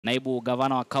Naibu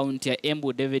gavana wa kaunti ya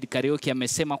Embu David Kariuki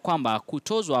amesema kwamba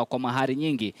kutozwa kwa mahari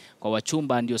nyingi kwa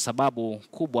wachumba ndio sababu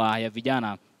kubwa ya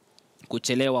vijana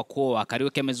kuchelewa kuoa.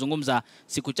 Kariuki amezungumza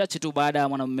siku chache tu baada ya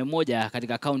mwanamume mmoja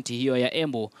katika kaunti hiyo ya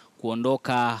Embu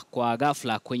kuondoka kwa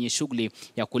ghafla kwenye shughuli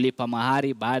ya kulipa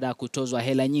mahari baada ya kutozwa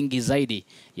hela nyingi zaidi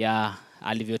ya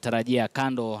alivyotarajia,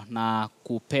 kando na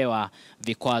kupewa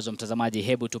vikwazo. Mtazamaji,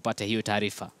 hebu tupate hiyo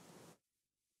taarifa.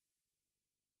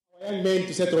 Young men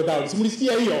to settle down.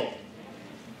 Simulisikia hiyo?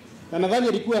 Na nadhani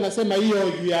alikuwa anasema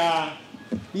hiyo juu ya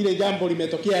ile jambo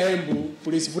limetokea Embu,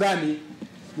 polisi fulani.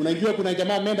 Mnajua kuna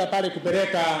jamaa ameenda pale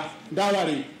kupeleka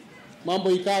dawari.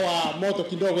 Mambo ikawa moto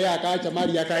kidogo, yeye akaacha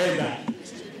mali akaenda.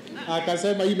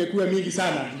 Akasema hii imekuwa mingi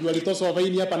sana. Juu alitoswa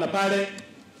faini hapa na pale,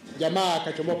 jamaa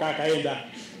akachomoka akaenda.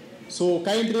 So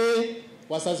kindly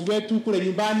wazazi wetu kule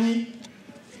nyumbani,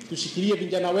 tushikilie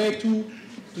vijana wetu,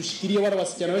 tushikilie wale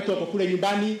wasichana wetu wako kule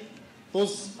nyumbani.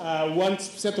 Those want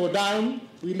to settle down,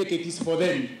 we make it easy for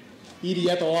them, ili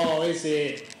hata wao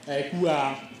waweze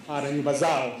kuwa na nyumba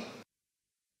zao.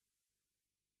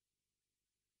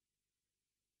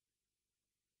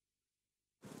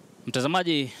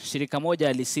 Mtazamaji, shirika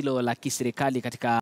moja lisilo la kiserikali katika